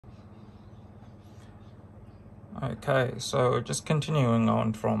Okay, so just continuing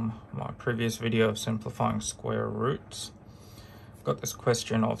on from my previous video of simplifying square roots. Got this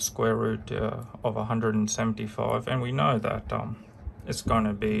question of square root of 175, and we know that it's going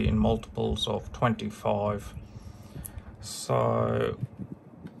to be in multiples of 25. So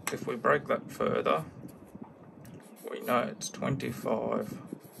if we break that further, we know it's 25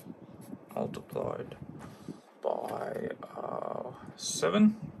 multiplied by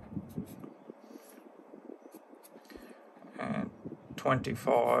 7. And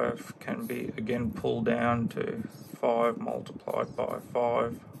 25 can be again pulled down to 5 multiplied by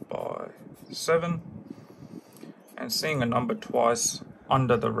 5 by 7. And seeing a number twice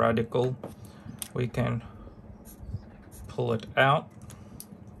under the radical, we can pull it out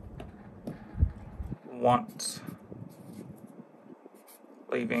once,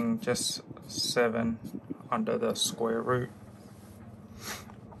 leaving just 7 under the square root.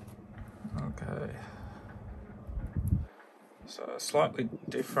 Okay. So a slightly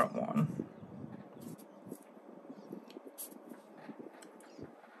different one.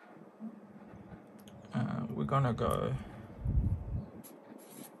 We're going to go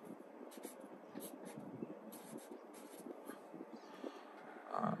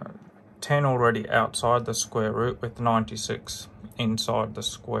 10 already outside the square root with 96 inside the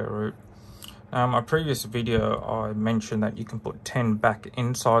square root. Now in my previous video I mentioned that you can put 10 back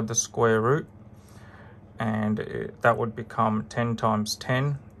inside the square root, and that would become 10 times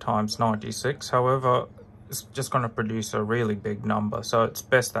 10 times 96. However, it's just going to produce a really big number, so it's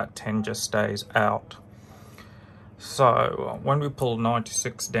best that 10 just stays out. So when we pull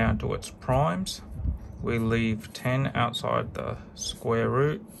 96 down to its primes, we leave 10 outside the square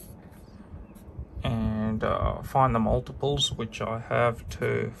root and find the multiples, which I have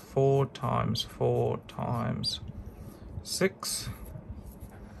to 4 times 4 times 6.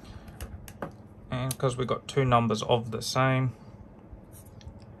 And because we got two numbers of the same,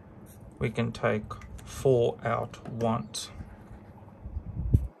 we can take 4 out once,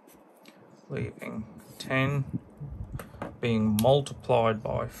 leaving 10 being multiplied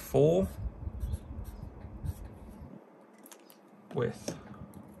by 4 with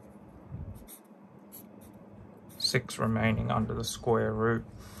 6 remaining under the square root.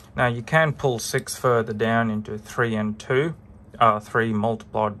 Now you can pull 6 further down into 3 and 2. 3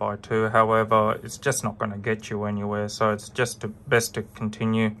 multiplied by 2, however it's just not going to get you anywhere, so it's just best to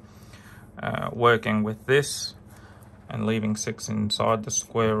continue working with this and leaving 6 inside the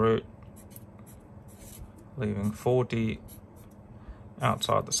square root, leaving 40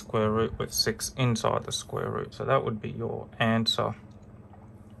 outside the square root with 6 inside the square root. So that would be your answer.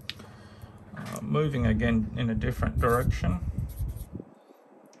 Moving again in a different direction,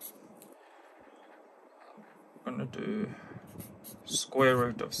 I'm going to do square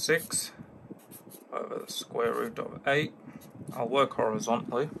root of 6 over the square root of 8. I'll work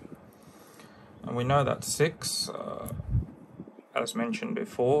horizontally, and we know that 6, as mentioned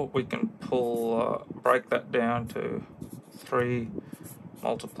before, we can break that down to 3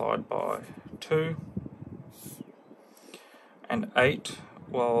 multiplied by 2, and 8,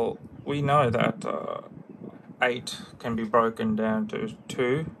 well, we know that 8 can be broken down to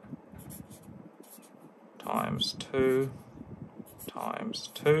 2 times 2 times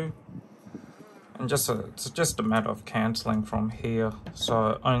 2, and it's just a matter of cancelling from here,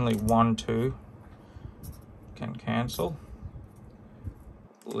 so only 1 2 can cancel,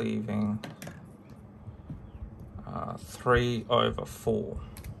 leaving 3 over 4.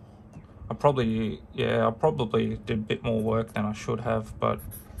 I probably did a bit more work than I should have, but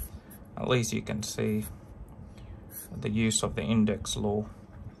at least you can see the use of the index law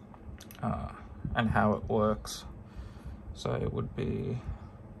and how it works. So it would be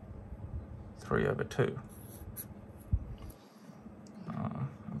 3 over 2.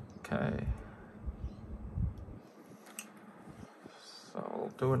 Okay. So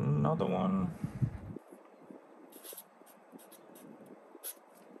I'll do another one.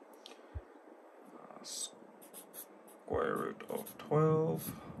 Square root of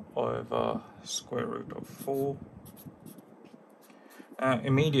 12 over square root of 4.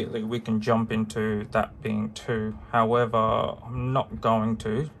 Immediately we can jump into that being 2. However, I'm not going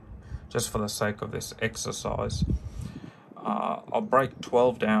to, just for the sake of this exercise. I'll break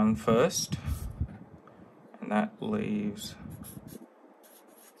 12 down first, and that leaves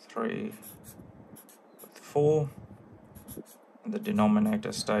 3 with 4. The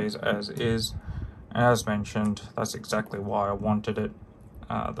denominator stays as is. And as mentioned, that's exactly why I wanted it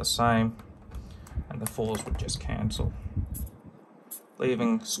the same, and the 4's would just cancel,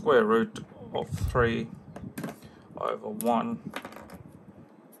 leaving square root of 3 over 1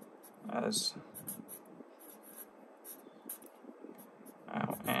 as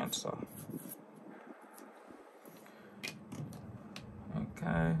answer.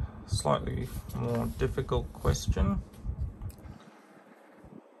 Okay, slightly more difficult question.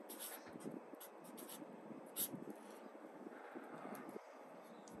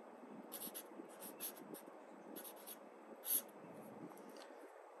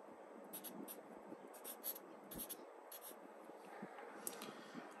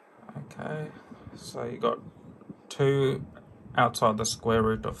 Okay, so you got 2 outside the square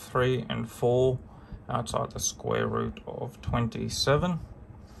root of 3 and 4 outside the square root of 27.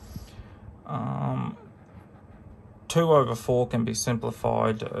 2 over 4 can be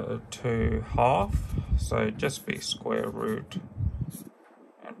simplified to half, so just be square root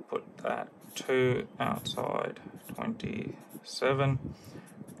and put that 2 outside 27,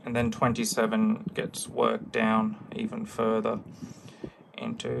 and then 27 gets worked down even further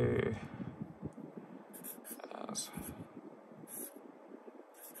into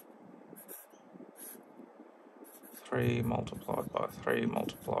 3 multiplied by 3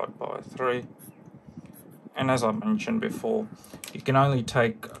 multiplied by 3. And as I mentioned before, you can only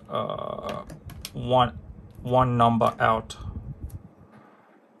take one number out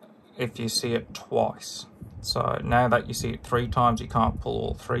if you see it twice. So now that you see it 3 times, you can't pull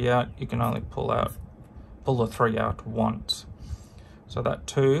all 3 out. You can only pull the 3 out once. So that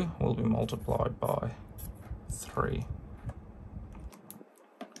 2 will be multiplied by 3.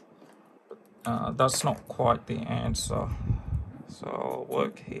 That's not quite the answer. So I'll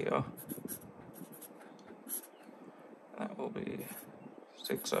work here. That will be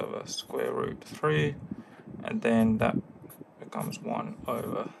 6 over square root 3, and then that becomes 1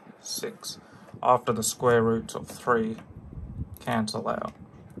 over 6 after the square roots of 3 cancel out.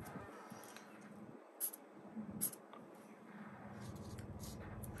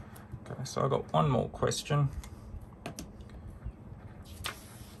 Okay, so I've got one more question.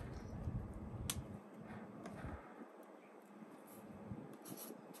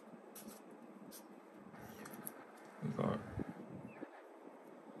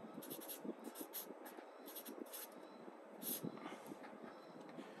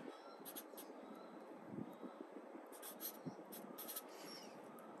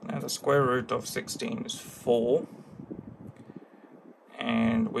 Now the square root of 16 is 4,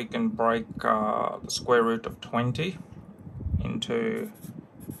 and we can break the square root of 20 into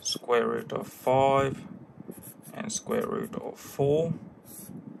square root of 5 and square root of 4,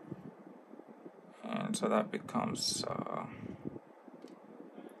 and so that becomes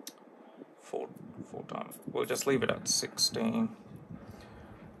 4 times. We'll just leave it at 16.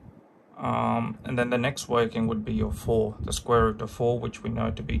 And then the next working would be your 4, the square root of 4, which we know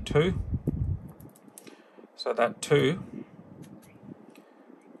to be 2. So that 2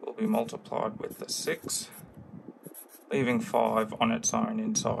 will be multiplied with the 6, leaving 5 on its own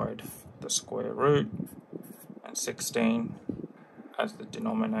inside the square root, and 16 as the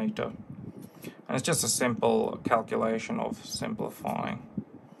denominator. And it's just a simple calculation of simplifying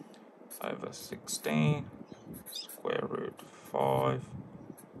over 16, square root 5,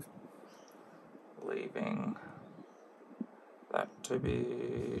 leaving that to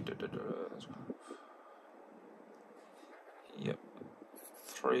be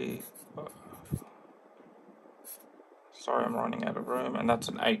 3. Sorry, I'm running out of room, and that's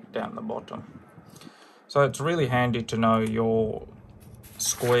an 8 down the bottom. So it's really handy to know your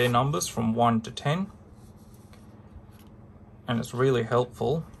square numbers from 1 to 10, and it's really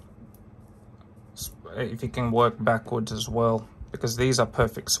helpful if you can work backwards as well, because these are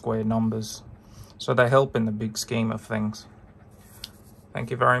perfect square numbers. So they help in the big scheme of things. Thank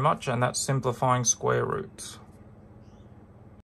you very much, and that's simplifying square roots.